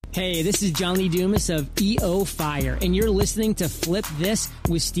Hey, this is John Lee Dumas of EO Fire, and you're listening to Flip This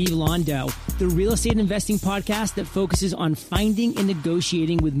with Steve Londo, the real estate investing podcast that focuses on finding and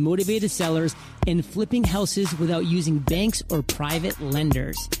negotiating with motivated sellers and flipping houses without using banks or private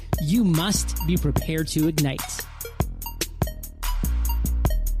lenders. You must be prepared to ignite.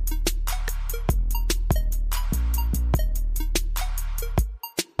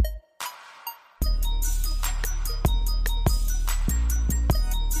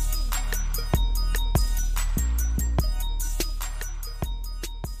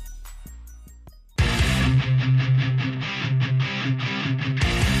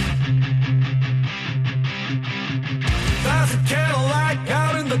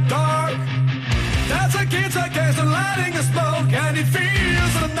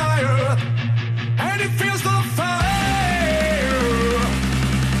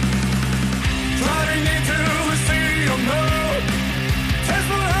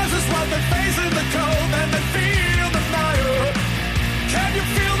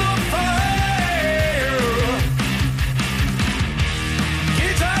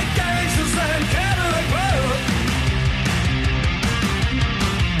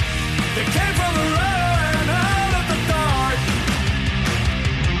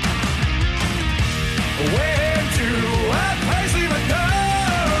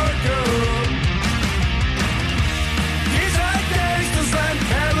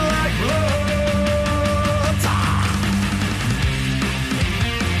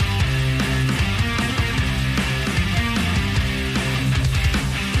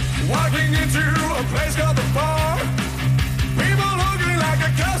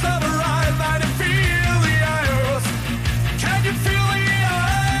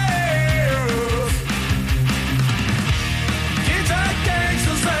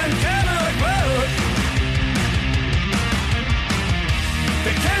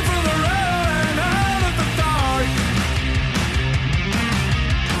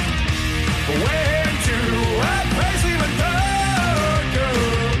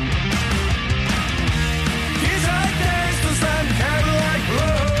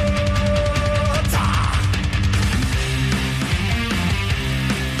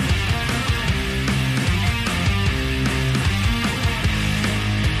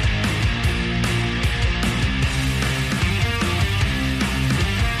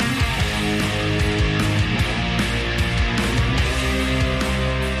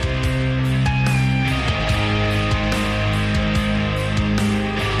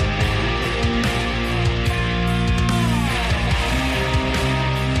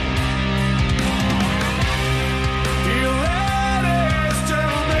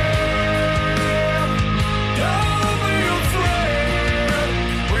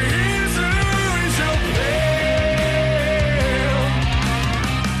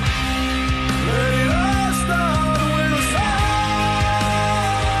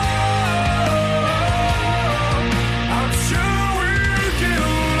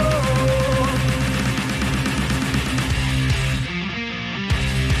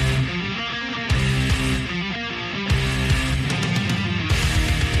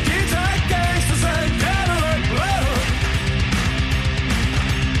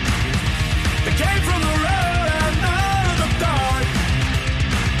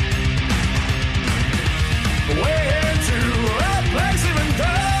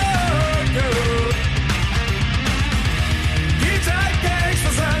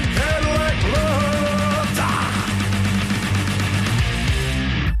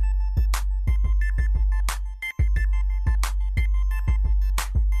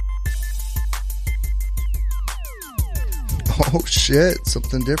 Oh shit,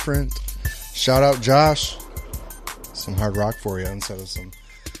 something different. Shout out Josh. Some hard rock for you instead of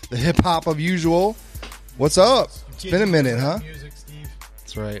the hip hop of usual. What's up? It's been a minute, huh? Music, Steve.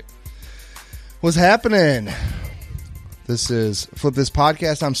 That's right. What's happening? This is Flip This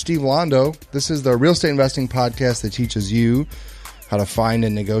Podcast. I'm Steve Londo. This is the real estate investing podcast that teaches you how to find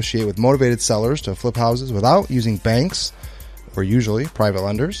and negotiate with motivated sellers to flip houses without using banks or usually private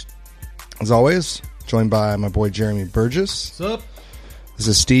lenders. As always, joined by my boy Jeremy Burgess. What's up? This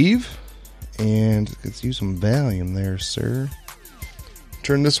is Steve, and let's use some volume there, sir.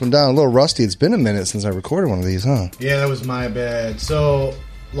 Turn this one down a little rusty. It's been a minute since I recorded one of these, huh? Yeah, that was my bad. So,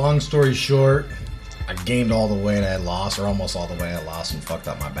 long story short, I gained all the weight I lost, or almost all the weight I lost, and fucked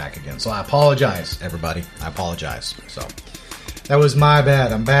up my back again. So I apologize, everybody. I apologize. So that was my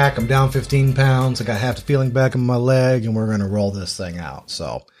bad. I'm back. I'm down 15 pounds. I got half the feeling back in my leg, and we're going to roll this thing out.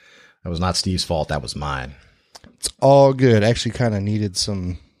 So that was not Steve's fault. That was mine. It's all good. Actually kind of needed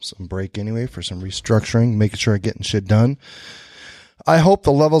some break anyway for some restructuring, making sure I'm getting shit done. I hope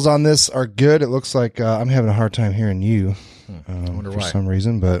the levels on this are good. It looks like I'm having a hard time hearing you for some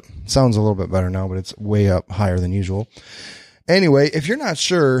reason, but it sounds a little bit better now, but it's way up higher than usual. Anyway, if you're not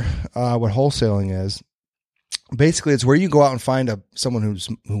sure what wholesaling is, basically it's where you go out and find someone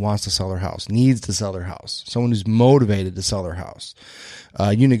who wants to sell their house, needs to sell their house, someone who's motivated to sell their house.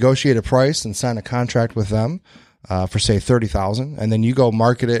 You negotiate a price and sign a contract with them for say $30,000, and then you go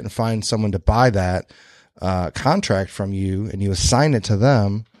market it and find someone to buy that contract from you, and you assign it to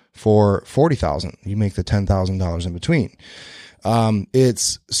them for $40,000. You make the $10,000 in between.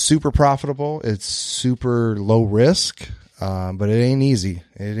 It's super profitable. It's super low risk. But it ain't easy.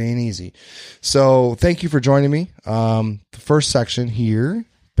 It ain't easy. So thank you for joining me. The first section here,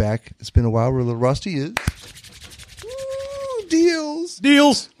 back, it's been a while, we're a little rusty, is deals.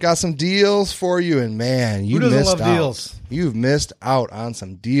 Got some deals for you, and man, you missed out. Who doesn't love deals? You've missed out on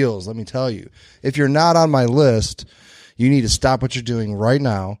some deals, let me tell you. If you're not on my list, you need to stop what you're doing right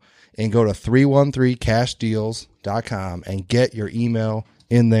now and go to 313cashdeals.com and get your email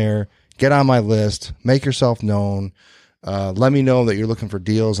in there. Get on my list. Make yourself known. Let me know that you're looking for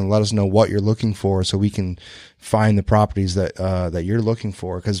deals, and let us know what you're looking for so we can find the properties that you're looking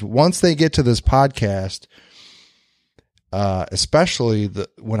for. Because once they get to this podcast, especially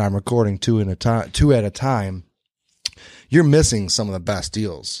when I'm recording two at a time, you're missing some of the best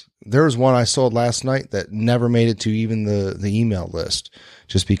deals. There was one I sold last night that never made it to even the email list,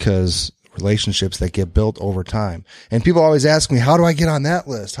 just because relationships that get built over time. And people always ask me, how do I get on that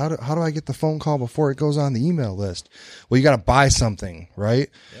list? How do I get the phone call before it goes on the email list? Well, you got to buy something, right?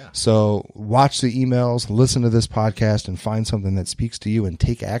 Yeah. So watch the emails, listen to this podcast, and find something that speaks to you and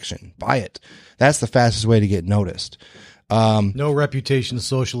take action. Buy it. That's the fastest way to get noticed. No reputation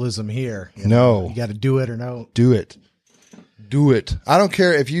socialism here. No. You got to do it or no. Do it. Do it. I don't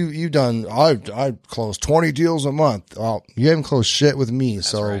care if you've done, I close 20 deals a month. Well, you haven't closed shit with me. That's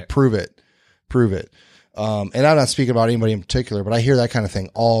so right. Prove it. And I'm not speaking about anybody in particular, but I hear that kind of thing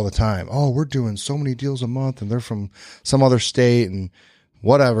all the time. Oh, we're doing so many deals a month, and they're from some other state and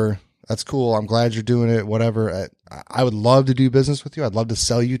whatever. That's cool. I'm glad you're doing it. Whatever. I would love to do business with you. I'd love to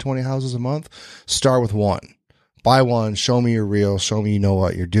sell you 20 houses a month. Start with one. Buy one. Show me you're real. Show me you know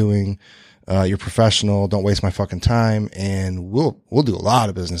what you're doing. You're professional. Don't waste my fucking time, and we'll do a lot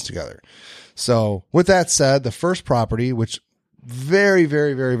of business together. So with that said, the first property, which very,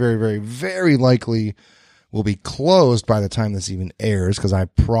 very, very, very, very, very likely will be closed by the time this even airs, because I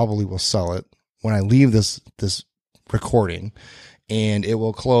probably will sell it when I leave this recording, and it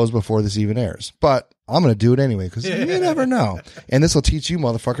will close before this even airs. But I'm going to do it anyway, because you never know. And this will teach you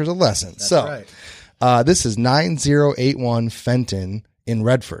motherfuckers a lesson. That's right. This is 9081 Fenton in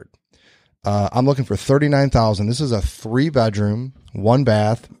Redford. I'm looking for $39,000. This is a 3-bedroom,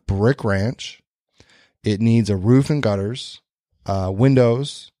 1-bath brick ranch. It needs a roof and gutters,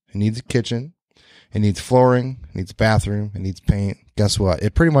 windows. It needs a kitchen. It needs flooring. It needs a bathroom. It needs paint. Guess what?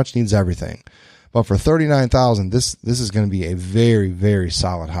 It pretty much needs everything. But for $39,000, this is going to be a very, very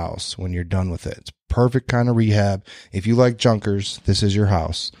solid house when you're done with it. It's perfect kind of rehab. If you like junkers, this is your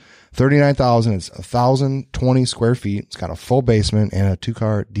house. $39,000. It's 1,020 square feet. It's got a full basement and a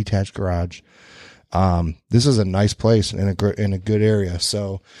 2-car detached garage. This is a nice place in a good area.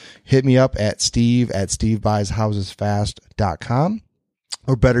 So hit me up at steve@stevebuyshousesfast.com,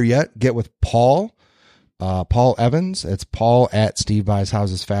 or better yet, get with Paul Evans. It's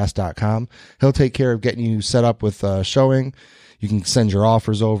paul@stevebuyshousesfast.com. He'll take care of getting you set up with showing. You can send your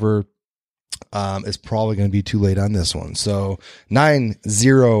offers over. It's probably going to be too late on this one. So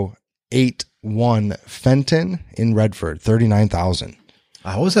 9081 Fenton in Redford, $39,000.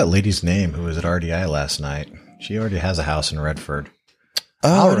 What was that lady's name who was at RDI last night? She already has a house in Redford.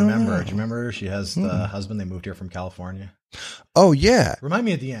 I'll remember. Do you remember? She has the husband. They moved here from California. Oh, yeah. Remind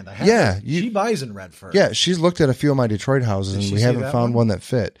me at the end. She buys in Redford. Yeah, she's looked at a few of my Detroit houses, and we haven't found one that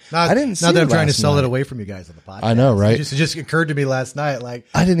fit. I didn't see her. Not that I'm trying to sell it away from you guys on the podcast. I know, right? It just occurred to me last night. Like,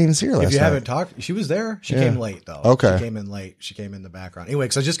 I didn't even see her last night. If you haven't talked, she was there. She came late, though. Okay. She came in late. She came in the background. Anyway,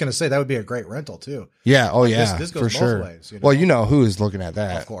 because I was just going to say that would be a great rental, too. Yeah. Oh, yeah. This goes for both sure. ways. Well, you know who is looking at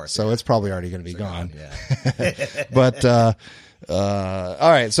that. Of course. So it's probably already going to be gone. Yeah. But,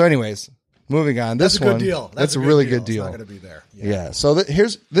 all right. So anyways, moving on. That's a good deal. That's a really good deal. It's not going to be there. Yeah. So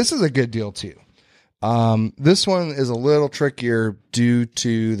this is a good deal too. This one is a little trickier due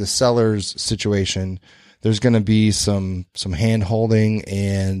to the seller's situation. There's going to be some hand holding,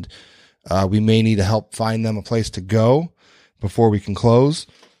 and we may need to help find them a place to go before we can close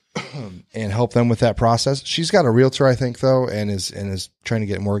and help them with that process. She's got a realtor, I think, though, and is trying to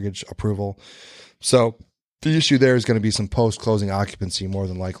get mortgage approval. So the issue there is going to be some post-closing occupancy more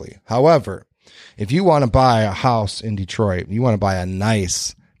than likely. However, if you want to buy a house in Detroit, you want to buy a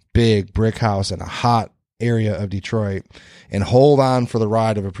nice big brick house in a hot area of Detroit and hold on for the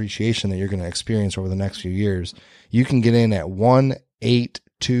ride of appreciation that you're going to experience over the next few years, you can get in at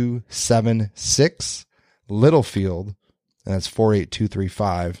 18276 Littlefield, and that's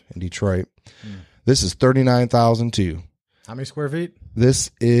 48235 in Detroit. This is 39,002. How many square feet?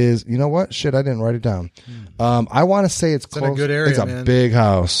 This is, you know what? Shit, I didn't write it down. I want to say it's close. in a good area, it's a man. big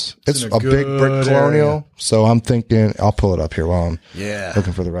house. It's in a a big brick good colonial. area. So I'm thinking, I'll pull it up here while I'm Yeah.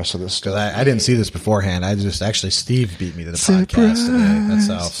 looking for the rest of this stuff. Because I didn't see this beforehand. Steve beat me to the podcast today. That's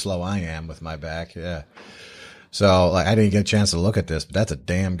how slow I am with my back. Yeah. So like, I didn't get a chance to look at this, but that's a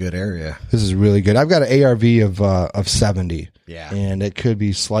damn good area. This is really good. I've got an ARV of 70. Yeah. And it could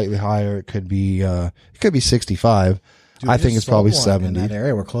be slightly higher. It could be 65. Dude, I we think just it's probably sold one in 70. that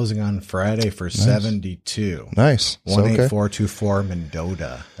area. We're closing on Friday for 72. Nice. So, okay. 18424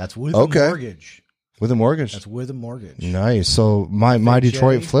 Mendota. That's with Okay. a mortgage. With a mortgage. That's with a mortgage. Nice. So my Big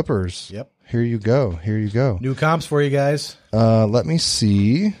Detroit J. Flippers. Yep. Here you go. Here you go. New comps for you guys. Let me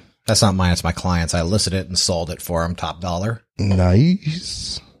see. That's not mine. It's my clients. I listed it and sold it for them top dollar.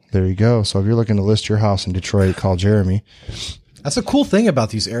 Nice. There you go. So if you're looking to list your house in Detroit, call Jeremy. That's a cool thing about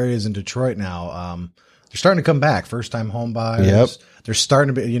these areas in Detroit now. They're starting to come back. First time home buyers. Yep. There's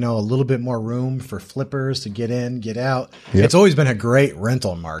starting to be, a little bit more room for flippers to get in, get out. Yep. It's always been a great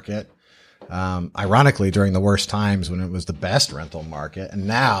rental market. Ironically, during the worst times when it was the best rental market. And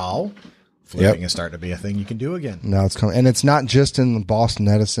now flipping is starting to be a thing you can do again. Now it's coming. And it's not just in Boston,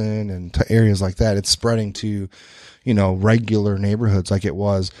 Edison and areas like that. It's spreading to, regular neighborhoods like it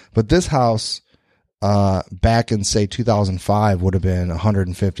was. But this house, back in say 2005 would have been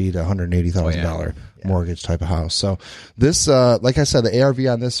 $150,000 to $180,000 mortgage type of house. So this, like I said, the ARV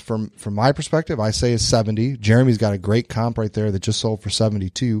on this from my perspective, I say is 70. Jeremy's got a great comp right there that just sold for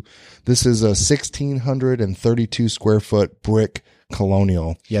 72. This is a 1,632 square foot brick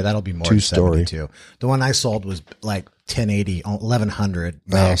colonial. Yeah, that'll be more Two-story. 72. The one I sold was like 1080, 1100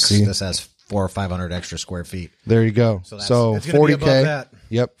 max. see. This has 400 or 500 extra square feet. There you go. So So it's gonna be above 40K. that.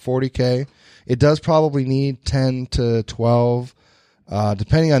 Yep, 40K. It does probably need 10 to 12,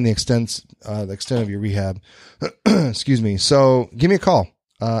 depending on the extent of your rehab. Excuse me. So give me a call.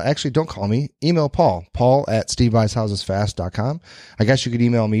 Actually, don't call me. Email Paul at stevebuyshousesfast.com. I guess you could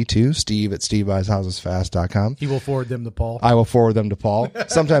email me too, Steve at stevebuyshousesfast.com. He will forward them to Paul. I will forward them to Paul.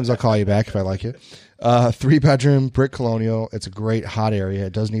 Sometimes I'll call you back if I like it. 3-bedroom brick colonial. It's a great hot area.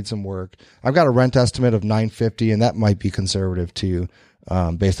 It does need some work. I've got a rent estimate of $950, and that might be conservative too,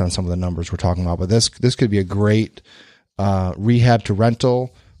 based on some of the numbers we're talking about. But this could be a great rehab to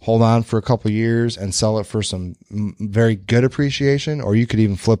rental. Hold on for a couple of years and sell it for some very good appreciation, or you could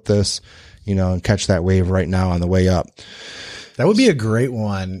even flip this, and catch that wave right now on the way up. That would be a great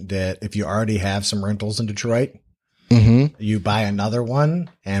one that if you already have some rentals in Detroit, you buy another one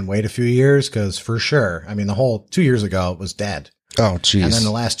and wait a few years. Cause for sure, the whole 2 years ago it was dead. Oh, geez. And then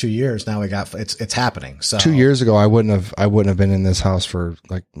the last 2 years, now it's happening. So 2 years ago, I wouldn't have been in this house for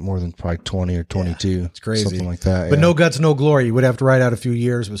like more than probably 20 or 22. it's crazy. Something like that. But yeah. no guts, no glory. You would have to ride out a few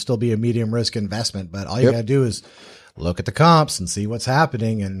years, would still be a medium risk investment. But all you gotta do is look at the comps and see what's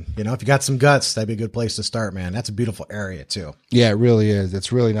happening. And if you got some guts, that'd be a good place to start, man. That's a beautiful area too. Yeah, it really is.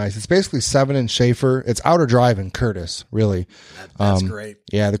 It's really nice. It's basically 7 in Schaefer. It's Outer Drive in Curtis, really. That's great.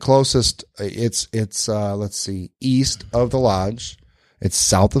 Yeah, the closest it's let's see, east of the lodge. It's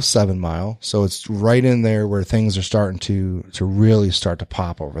south of 7 Mile, so it's right in there where things are starting to really start to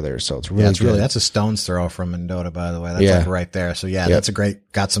pop over there. So it's really good. That's a stone's throw from Mendota, by the way. That's like right there. So that's a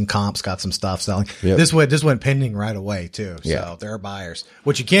great. Got some comps, got some stuff selling. Yep. This went pending right away too. So there are buyers.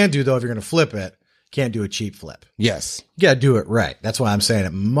 What you can do though, if you're going to flip it, can't do a cheap flip. Yes. You got to do it right. That's why I'm saying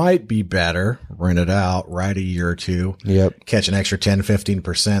it might be better. Rent it out, ride a year or two. Yep. Catch an extra 10,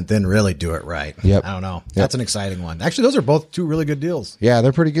 15%, then really do it right. Yep. I don't know. That's an exciting one. Actually, those are both two really good deals. Yeah,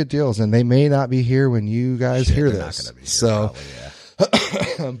 they're pretty good deals, and they may not be here when you guys hear They're this. not gonna be here,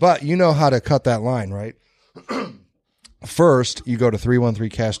 probably, But you know how to cut that line, right? First, you go to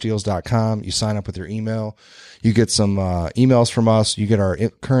 313cashdeals.com. You sign up with your email. You get some emails from us. You get our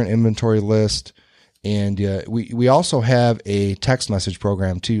current inventory list. And we also have a text message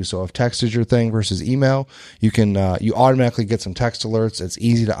program too. So if text is your thing versus email, you can you automatically get some text alerts. It's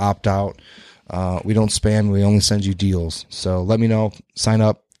easy to opt out. We don't spam. We only send you deals. So let me know. Sign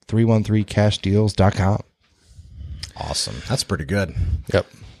up 313cashdeals.com. Awesome. That's pretty good. Yep.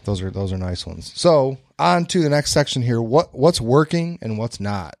 Those are nice ones. So on to the next section here. What's working and what's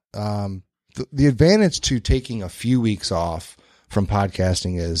not. The advantage to taking a few weeks off from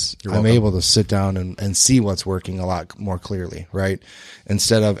podcasting is You're I'm welcome. able to sit down and see what's working a lot more clearly, right?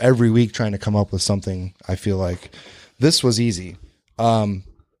 Instead of every week trying to come up with something. I feel like this was easy.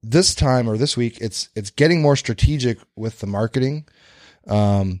 This time or this week, it's getting more strategic with the marketing,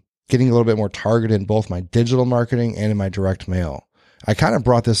 getting a little bit more targeted in both my digital marketing and in my direct mail. I kind of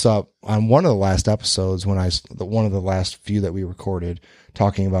brought this up on one of the last episodes one of the last few that we recorded,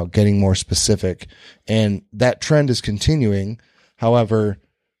 talking about getting more specific, and that trend is continuing. However,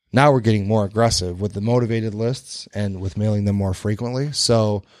 now we're getting more aggressive with the motivated lists and with mailing them more frequently.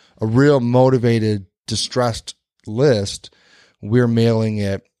 So a real motivated, distressed list, we're mailing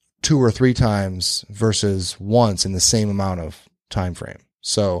it 2 or 3 times versus once in the same amount of time frame.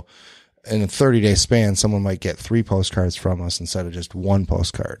 So in a 30-day span, someone might get 3 postcards from us instead of just 1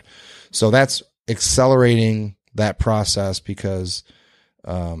 postcard. So that's accelerating that process because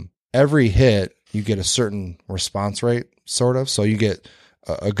every hit, you get a certain response rate, sort of. So you get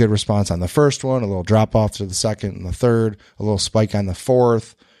a good response on the first one, a little drop off to the second and the third, a little spike on the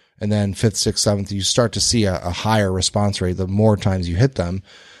fourth, and then 5th, 6th, 7th. You start to see a higher response rate the more times you hit them,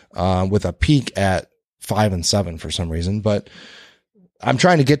 with a peak at 5 and 7 for some reason. But I'm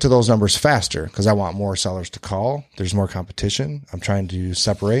trying to get to those numbers faster because I want more sellers to call. There's more competition. I'm trying to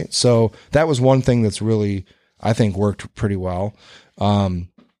separate. So that was one thing that's really, I think, worked pretty well.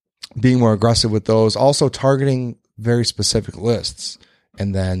 Being more aggressive with those, also targeting very specific lists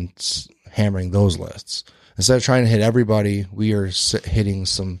and then hammering those lists. Instead of trying to hit everybody, we are hitting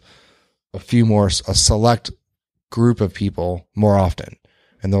a select group of people more often.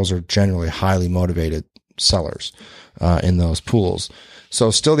 And those are generally highly motivated sellers in those pools. So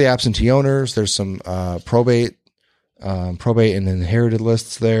still the absentee owners, there's some probate and inherited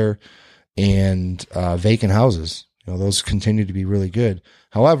lists there, and vacant houses. Those continue to be really good.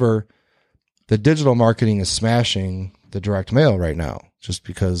 However, the digital marketing is smashing the direct mail right now, just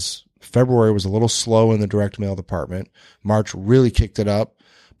because February was a little slow in the direct mail department. March really kicked it up,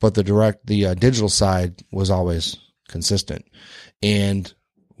 but the digital side was always consistent. And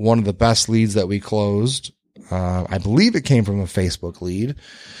one of the best leads that we closed, I believe it came from a Facebook lead.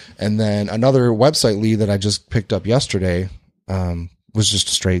 And then another website lead that I just picked up yesterday was just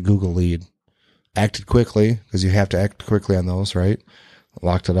a straight Google lead. Acted quickly, because you have to act quickly on those, right?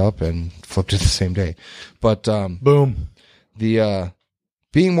 Locked it up and flipped it the same day. But boom. The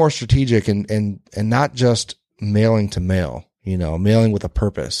being more strategic and not just mailing to mail, mailing with a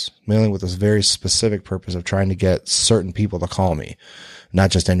purpose, mailing with this very specific purpose of trying to get certain people to call me.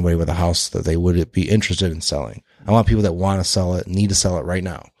 Not just anybody with a house that they would be interested in selling. I want people that want to sell it, need to sell it right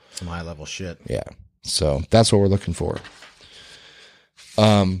now. Some high level shit. Yeah. So that's what we're looking for.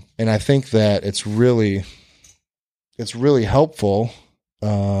 And I think that it's really helpful,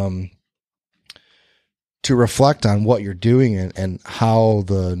 to reflect on what you're doing and how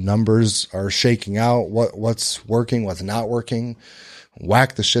the numbers are shaking out, what's working, what's not working,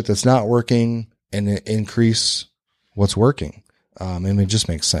 whack the shit that's not working and increase what's working. And it just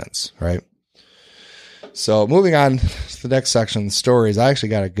makes sense, right? So moving on to the next section, stories. I actually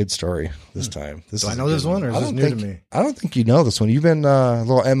got a good story this time. Do I know this one, or is this new to me? I don't think you know this one. You've been a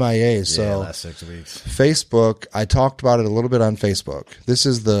little MIA. So last 6 weeks. Facebook, I talked about it a little bit on Facebook. This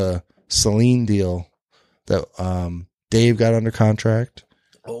is the Celine deal that Dave got under contract.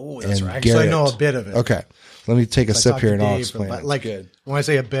 Oh, that's and right. Actually, I know Garrett. a bit of it. Okay. Let me take a sip here and I'll explain it. Like, when I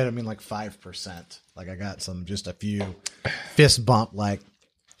say a bit, I mean like 5%. Like I got just a few fist bump. Like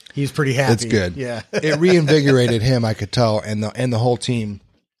he's pretty happy. It's good. Yeah. It reinvigorated him, I could tell, and the whole team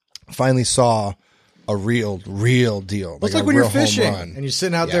finally saw a real deal. It's like when you're fishing and you're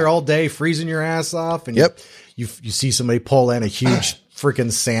sitting out there all day freezing your ass off, and you see somebody pull in a huge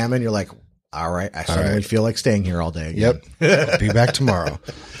freaking salmon. You're like, all right, I suddenly feel like staying here all day again. Yep. I'll be back tomorrow.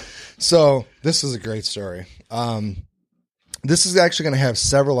 So this is a great story. This is actually going to have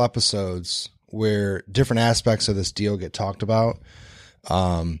several episodes where different aspects of this deal get talked about.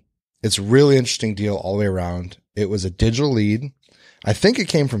 It's a really interesting deal all the way around. It was a digital lead. I think it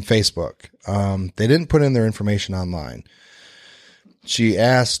came from Facebook. They didn't put in their information online. She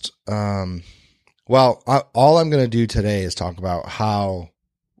asked, all I'm going to do today is talk about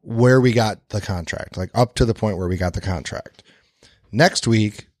where we got the contract, like up to the point where we got the contract. Next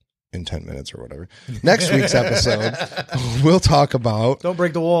week, in 10 minutes or whatever, next week's episode, we'll talk about... Don't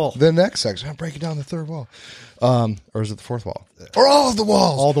break the wall. The next section. I'm breaking down the third wall. Or is it the fourth wall? Or all of the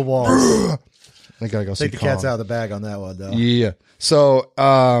walls. All the walls. I gotta go take the cats out of the bag on that one, though. Yeah. So,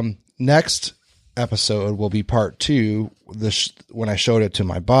 next episode will be part 2. When I showed it to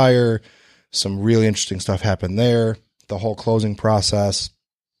my buyer, some really interesting stuff happened there. The whole closing process.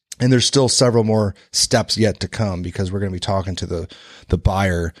 And there's still several more steps yet to come because we're going to be talking to the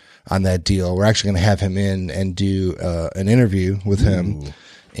buyer on that deal. We're actually going to have him in and do an interview with him.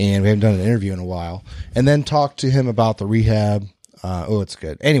 And we haven't done an interview in a while. And then talk to him about the rehab. It's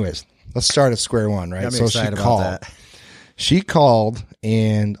good. Anyways, let's start at square one, right? So she called. She called,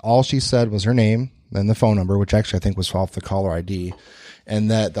 and all she said was her name and the phone number, which actually I think was off the caller ID,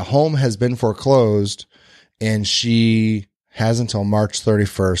 and that the home has been foreclosed, and she has until March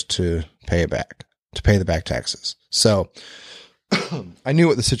 31st to pay it back, to pay the back taxes. So I knew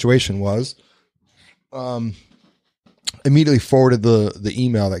what the situation was. Immediately forwarded the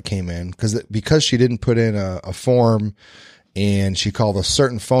email that came in because she didn't put in a form and she called a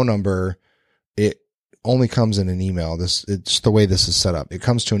certain phone number. It only comes in an email. It's the way this is set up. It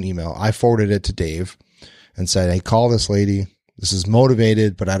comes to an email. I forwarded it to Dave and said, hey, call this lady. This is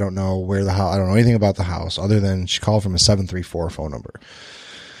motivated, but I don't know where the house, I don't know anything about the house other than she called from a 734 phone number.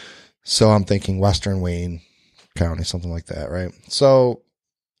 So I'm thinking Western Wayne County, something like that. Right. So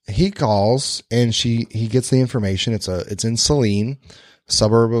he calls and he gets the information. It's in Saline,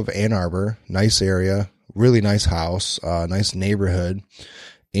 suburb of Ann Arbor, nice area, really nice house, nice neighborhood.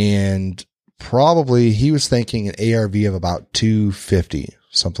 And probably he was thinking an ARV of about 250,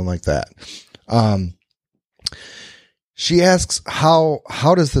 something like that. She asks, how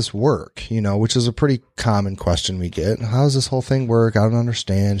does this work? Which is a pretty common question we get. How does this whole thing work? I don't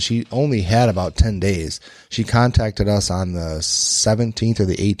understand. She only had about 10 days. She contacted us on the 17th or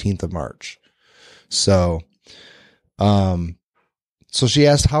the 18th of March. So she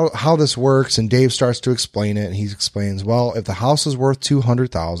asked how this works, and Dave starts to explain it, and he explains, well, if the house is worth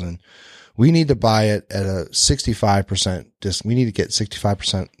 $200,000, we need to buy it at a 65% we need to get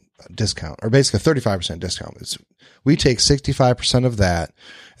 65% discount, or basically a 35% discount. We take 65% of that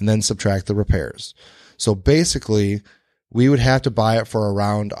and then subtract the repairs. So basically we would have to buy it for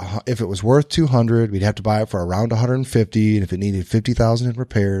around, if it was worth 200, we'd have to buy it for around 150. And if it needed 50,000 in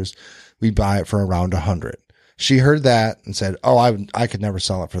repairs, we'd buy it for around 100. She heard that and said, oh, I could never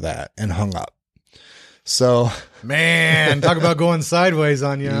sell it for that, and hung up. So, man, talk about going sideways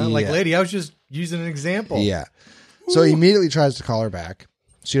on you. Huh? Yeah. Like, lady, I was just using an example. Yeah. So he immediately tries to call her back.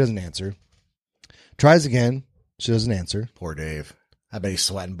 She doesn't answer. Tries again. She doesn't answer. Poor Dave. I bet he's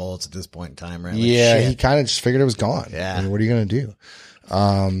sweating bullets at this point in time, right? Yeah, he kind of just figured it was gone. Yeah. I mean, what are you going to do?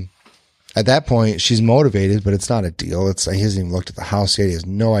 At that point, she's motivated, but it's not a deal. He hasn't even looked at the house yet. He has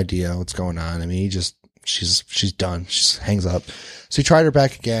no idea what's going on. I mean, she's done. She hangs up. So he tried her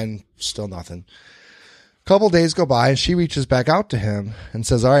back again. Still nothing. A couple days go by, and she reaches back out to him and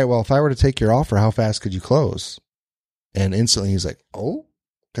says, all right, well, if I were to take your offer, how fast could you close? And instantly he's like, oh,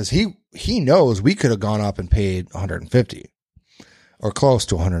 because he knows we could have gone up and paid 150 or close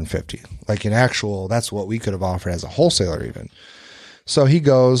to 150. Like in actual, that's what we could have offered as a wholesaler even. So he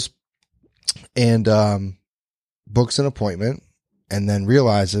goes and books an appointment, and then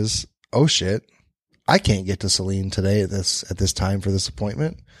realizes, oh shit, I can't get to Saline today at this time for this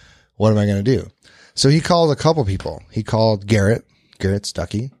appointment. What am I going to do? So he called a couple people. He called Garrett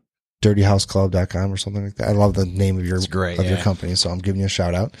Stuckey, dirtyhouseclub.com or something like that. I love the name of your company, so I'm giving you a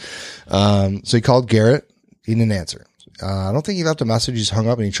shout out. So he called Garrett. He didn't answer. I don't think he left a message. He just hung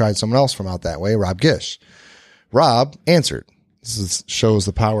up, and he tried someone else from out that way, Rob Gish. Rob answered. Shows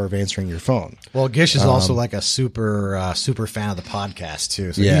the power of answering your phone. Well, Gish is also like a super fan of the podcast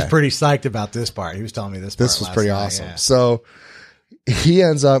too. So he's pretty psyched about this part. He was telling me this part. This was pretty awesome. Yeah. So he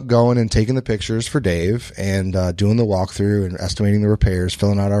ends up going and taking the pictures for Dave and doing the walkthrough and estimating the repairs,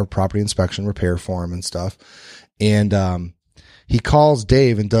 filling out our property inspection repair form and stuff. And he calls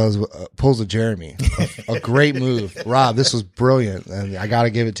Dave and pulls a Jeremy, a great move. Rob, this was brilliant, and I got to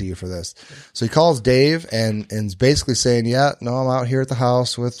give it to you for this. So he calls Dave and is basically saying, yeah, no, I'm out here at the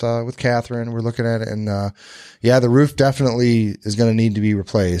house with Catherine. We're looking at it, and yeah, the roof definitely is going to need to be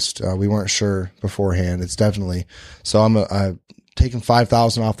replaced. We weren't sure beforehand. It's definitely, so I'm taking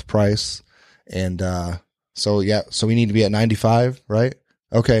 $5,000 off the price, and so we need to be at 95, right?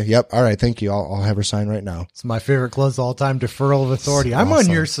 Okay. Yep. All right. Thank you. I'll have her sign right now. It's my favorite close all time deferral of authority. I'm on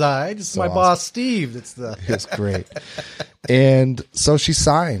your side. It's my boss, Steve. It's great. And so she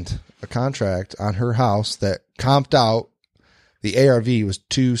signed a contract on her house that comped out. The ARV was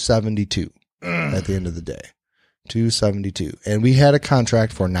 272 at the end of the day. 272. And we had a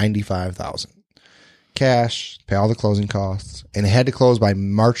contract for 95,000 cash, pay all the closing costs, and it had to close by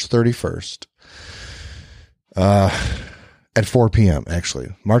March 31st. At 4 p.m., actually.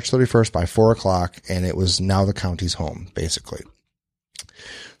 March 31st by 4 o'clock, and it was now the county's home, basically.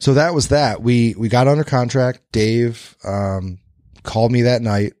 So that was that. We got under contract. Dave called me that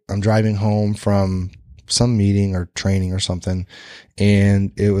night. I'm driving home from some meeting or training or something,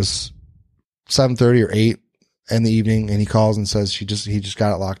 and it was 7:30 or 8 in the evening, and he calls and says he just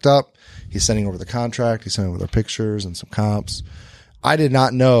got it locked up. He's sending over the contract. He's sending over the pictures and some comps. I did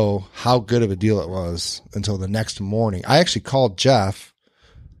not know how good of a deal it was until the next morning. I actually called Jeff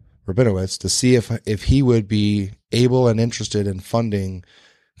Rabinowitz to see if he would be able and interested in funding,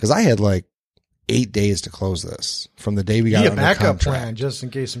 because I had like 8 days to close this from the day we got a under backup contract. plan just in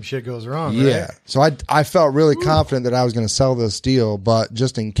case some shit goes wrong. Yeah. Right? So I felt really confident that I was going to sell this deal, but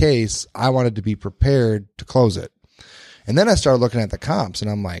just in case, I wanted to be prepared to close it. And then I started looking at the comps, and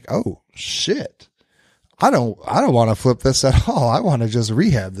I'm like, oh shit, I don't want to flip this at all. I want to just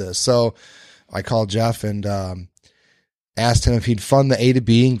rehab this. So I called Jeff and asked him if he'd fund the A to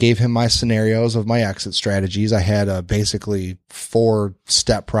B, and gave him my scenarios of my exit strategies. I had a basically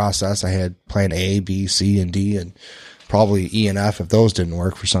 4-step process. I had plan A, B, C, and D, and probably E and F if those didn't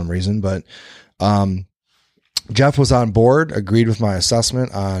work for some reason. But Jeff was on board, agreed with my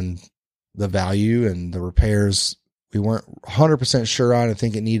assessment on the value and the repairs. We weren't 100% sure on. I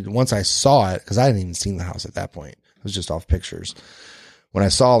think it needed, once I saw it, because I hadn't even seen the house at that point. It was just off pictures. When I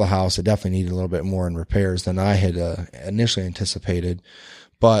saw the house, it definitely needed a little bit more in repairs than I had initially anticipated.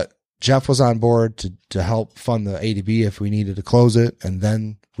 But Jeff was on board to help fund the A to B if we needed to close it and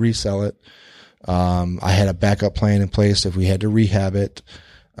then resell it. I had a backup plan in place if we had to rehab it.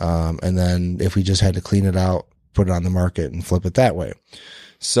 And then if we just had to clean it out, put it on the market and flip it that way.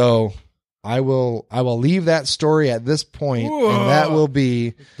 So I will leave that story at this point, and that will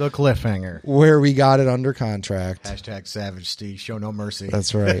be the cliffhanger where we got it under contract. # Savage Steve, show no mercy.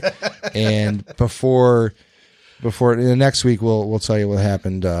 That's right. And before the next week, we'll tell you what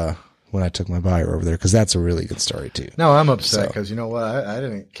happened when I took my buyer over there, because that's a really good story too. No, I'm upset because you know what? I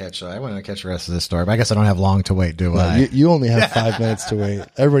didn't catch. I want to catch the rest of this story, but I guess I don't have long to wait, do I? You only have 5 minutes to wait.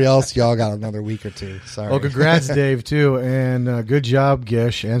 Everybody else, y'all got another week or two. Sorry. Well, congrats, Dave, too, and good job,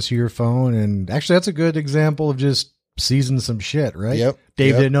 Gish. Answer your phone, and actually, that's a good example of just season some shit, right? Yep.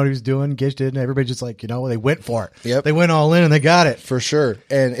 Dave didn't know what he was doing. Gish didn't. Everybody just like, they went for it. Yep. They went all in and they got it for sure.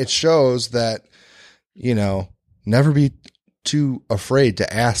 And it shows that, never be too afraid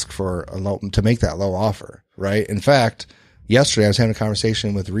to ask for to make that low offer, right? In fact, yesterday I was having a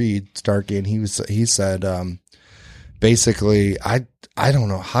conversation with Reed Starkey, and he said, basically, I don't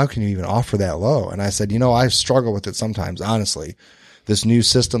know, how can you even offer that low? And I said, I struggle with it sometimes, honestly. This new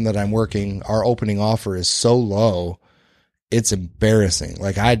system that I'm working, our opening offer is so low, it's embarrassing.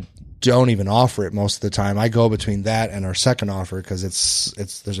 Like, I don't even offer it most of the time. I go between that and our second offer because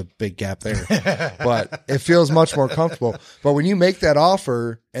there's a big gap there, but it feels much more comfortable. But when you make that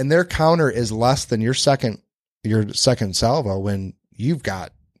offer and their counter is less than your second salvo, when you've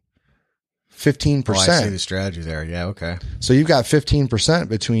got 15%. Oh, I see the strategy there. Yeah. Okay. So you've got 15%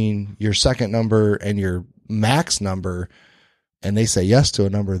 between your second number and your max number, and they say yes to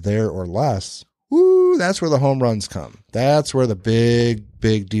a number there or less. Woo, that's where the home runs come. That's where the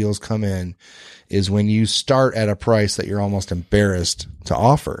big deals come in, is when you start at a price that you're almost embarrassed to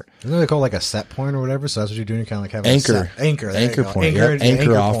offer. Isn't they call like a set point or whatever? So that's what you're doing. You're kind of like having anchor point.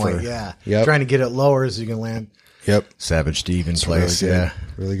 Anchor offer. Point, yeah. Yep. Trying to get it lower so you can land. Yep. Savage Steve in place. Really yeah.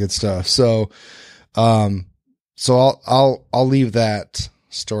 Really good stuff. So, I'll leave that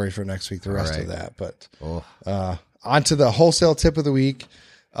story for next week, the rest of that, but, on to the wholesale tip of the week.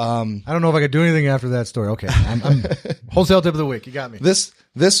 I don't know if I could do anything after that story. Okay. I'm wholesale tip of the week. You got me.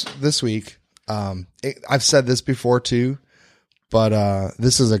 This week, I've said this before too, but,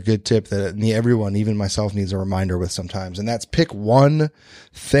 this is a good tip that everyone, even myself, needs a reminder with sometimes. And that's pick one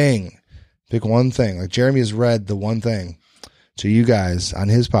thing. Pick one thing. Like Jeremy has read the one thing to you guys on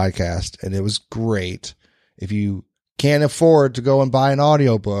his podcast, and it was great. If you can't afford to go and buy an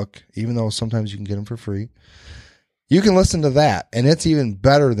audiobook, even though sometimes you can get them for free, you can listen to that, and it's even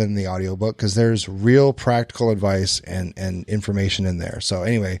better than the audiobook because there's real practical advice and information in there. So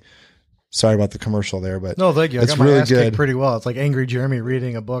anyway, sorry about the commercial there, but no, thank you. I it's got my really ass good. kicked pretty well. It's like Angry Jeremy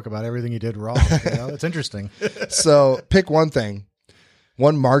reading a book about everything he did wrong. It's interesting. So pick one thing,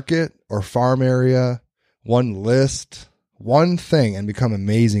 one market or farm area, one list, one thing, and become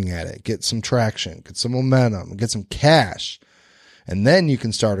amazing at it. Get some traction, get some momentum, get some cash, and then you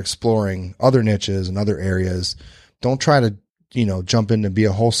can start exploring other niches and other areas. Don't try to, jump in to be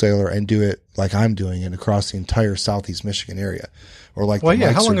a wholesaler and do it like I'm doing it across the entire Southeast Michigan area, or like. Well,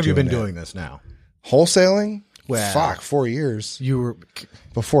 yeah. How long have you been doing this now? Wholesaling? Well, 4 years. You were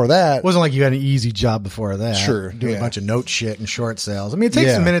before that. It wasn't like you had an easy job before that. Sure, doing a bunch of note shit and short sales. I mean, it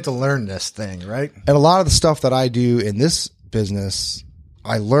takes a minute to learn this thing, right? And a lot of the stuff that I do in this business,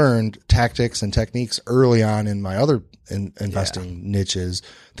 I learned tactics and techniques early on in my other investing niches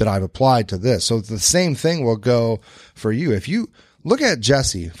that I've applied to this. So the same thing will go for you. If you look at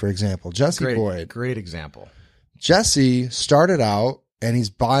Jesse, for example, Jesse Boyd. Great example. Jesse started out and he's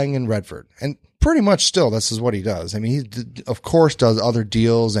buying in Redford, and pretty much still this is what he does. I mean, he of course does other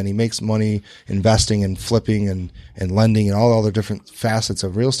deals and he makes money investing and flipping and lending and all the other different facets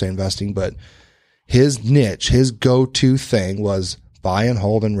of real estate investing. But his niche, his go-to thing was buy and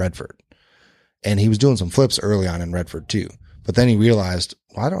hold in Redford. And he was doing some flips early on in Redford too. But then he realized,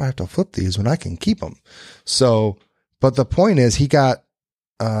 why do I have to flip these when I can keep them? So, but the point is he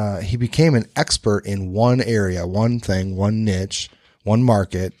became an expert in one area, one thing, one niche, one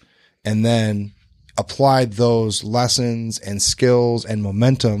market, and then applied those lessons and skills and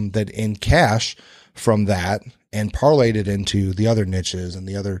momentum that in cash from that and parlayed it into the other niches and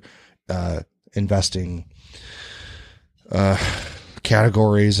the other, investing,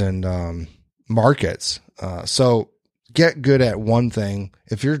 categories and, markets. So get good at one thing.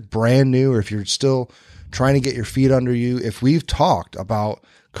 If you're brand new or if you're still trying to get your feet under you, if we've talked about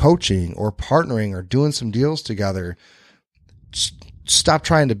coaching or partnering or doing some deals together, stop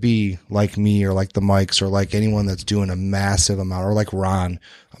trying to be like me or like the Mikes or like anyone that's doing a massive amount, or like Ron,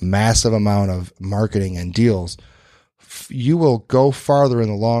 a massive amount of marketing and deals. You will go farther in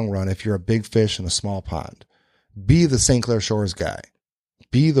the long run if you're a big fish in a small pond. Be the St. Clair Shores guy.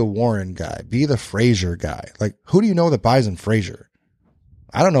 Be the Warren guy. Be the Fraser guy. Like, who do you know that buys in Fraser?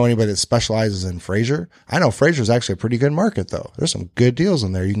 I don't know anybody that specializes in Fraser. I know Fraser's actually a pretty good market though. There's some good deals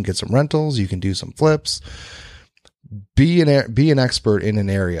in there. You can get some rentals. You can do some flips. Be an expert in an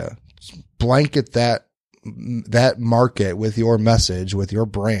area. Blanket that market with your message, with your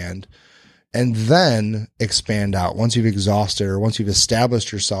brand, and then expand out. Once you've exhausted or once you've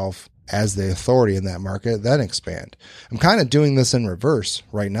established yourself as the authority in that market, then expand. I'm kind of doing this in reverse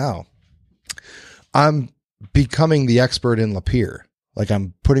right now. I'm becoming the expert in Lapeer. Like,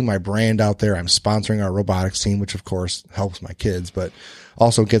 I'm putting my brand out there. I'm sponsoring our robotics team, which of course helps my kids, but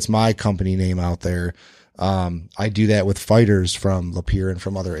also gets my company name out there. I do that with fighters from Lapeer and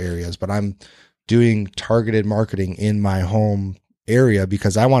from other areas, but I'm doing targeted marketing in my home area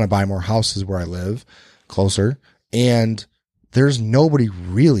because I want to buy more houses where I live closer, and there's nobody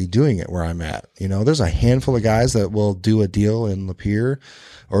really doing it where I'm at. You know, there's a handful of guys that will do a deal in Lapeer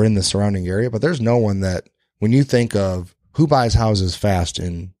or in the surrounding area, but there's no one that, when you think of who buys houses fast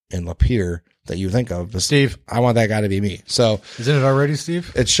in Lapeer, that you think of, Steve. I want that guy to be me. So isn't it already,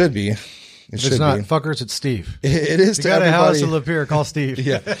 Steve? It should be. If it's not fuckers, it's Steve. It is you to got everybody. A house in Lapeer, call Steve.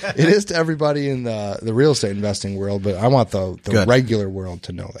 Yeah, it is to everybody in the real estate investing world, but I want the regular world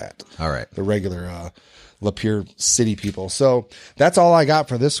to know that. All right. The regular Lapeer city people. So that's all I got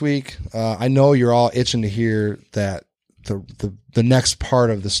for this week. I know you're all itching to hear that the next part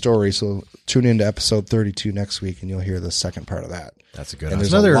of the story. So tune into episode 32 next week and you'll hear the second part of that. That's a good one. And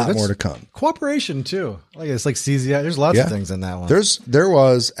there's a lot more to come. Cooperation too. Like it's like CZI. There's lots of things in that one. There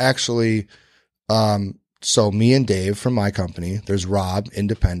was actually, so me and Dave from my company, there's Rob,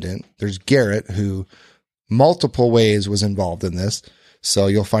 independent. There's Garrett, who multiple ways was involved in this. So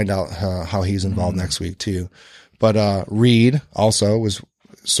you'll find out how he's involved next week too. But Reed also was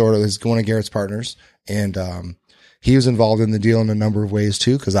is one of Garrett's partners, and he was involved in the deal in a number of ways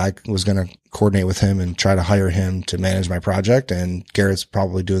too, because I was going to coordinate with him and try to hire him to manage my project, and Garrett's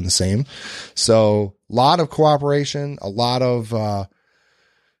probably doing the same. So a lot of cooperation, a lot of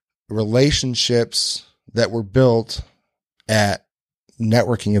relationships that were built at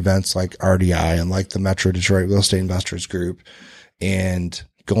networking events like RDI and like the Metro Detroit Real Estate Investors Group, and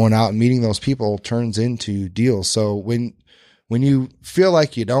going out and meeting those people turns into deals. So when you feel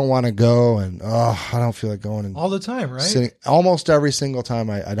like you don't want to go and, I don't feel like going, and all the time, right? Almost every single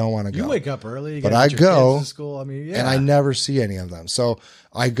time I don't want to go. You wake up early, but I go to school. I mean, and I never see any of them. So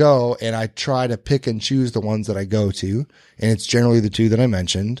I go and I try to pick and choose the ones that I go to. And it's generally the two that I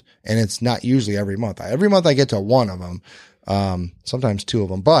mentioned. And it's not usually every month. Every month I get to one of them, sometimes two of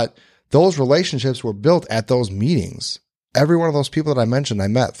them, but those relationships were built at those meetings. Every one of those people that I mentioned, I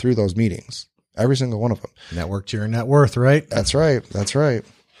met through those meetings. Every single one of them. Network to your net worth, right? That's right. That's right.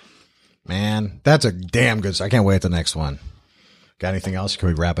 Man, that's a damn good. I can't wait the next one. Got anything else? Can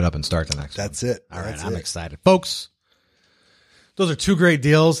we wrap it up and start the next one? That's it. All right. I'm excited. Folks, those are two great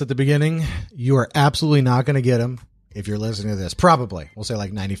deals at the beginning. You are absolutely not going to get them if you're listening to this. Probably. We'll say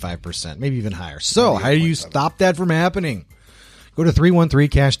like 95%, maybe even higher. So how do you stop that from happening? Go to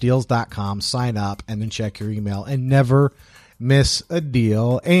 313cashdeals.com, sign up, and then check your email, and never miss a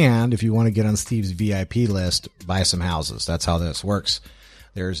deal. And if you want to get on Steve's VIP list, buy some houses. That's how this works.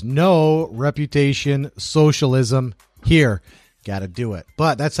 There's no reputation socialism here. Got to do it.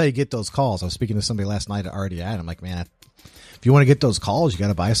 But that's how you get those calls. I was speaking to somebody last night at RDI, and I'm like, man, if you want to get those calls, you got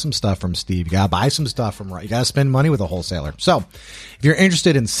to buy some stuff from Steve. You got to buy some stuff from, you got to spend money with a wholesaler. So if you're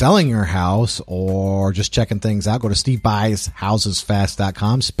interested in selling your house or just checking things out, go to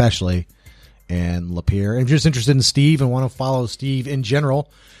SteveBuysHousesFast.com, especially in Lapeer. And if you're just interested in Steve and want to follow Steve in general,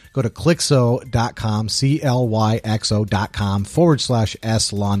 go to Clixo.com,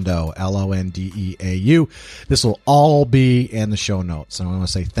 CLYXO.com/S Londo, LONDEAU. This will all be in the show notes. And I want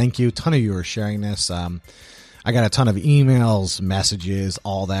to say thank you. A ton of you are sharing this. I got a ton of emails, messages,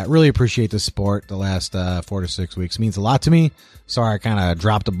 all that. Really appreciate the support the last 4 to 6 weeks. It means a lot to me. Sorry, I kind of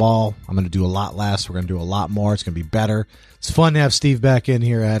dropped the ball. I'm going to do a lot less. We're going to do a lot more. It's going to be better. It's fun to have Steve back in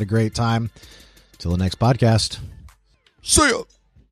here. I had a great time. Till the next podcast. See ya.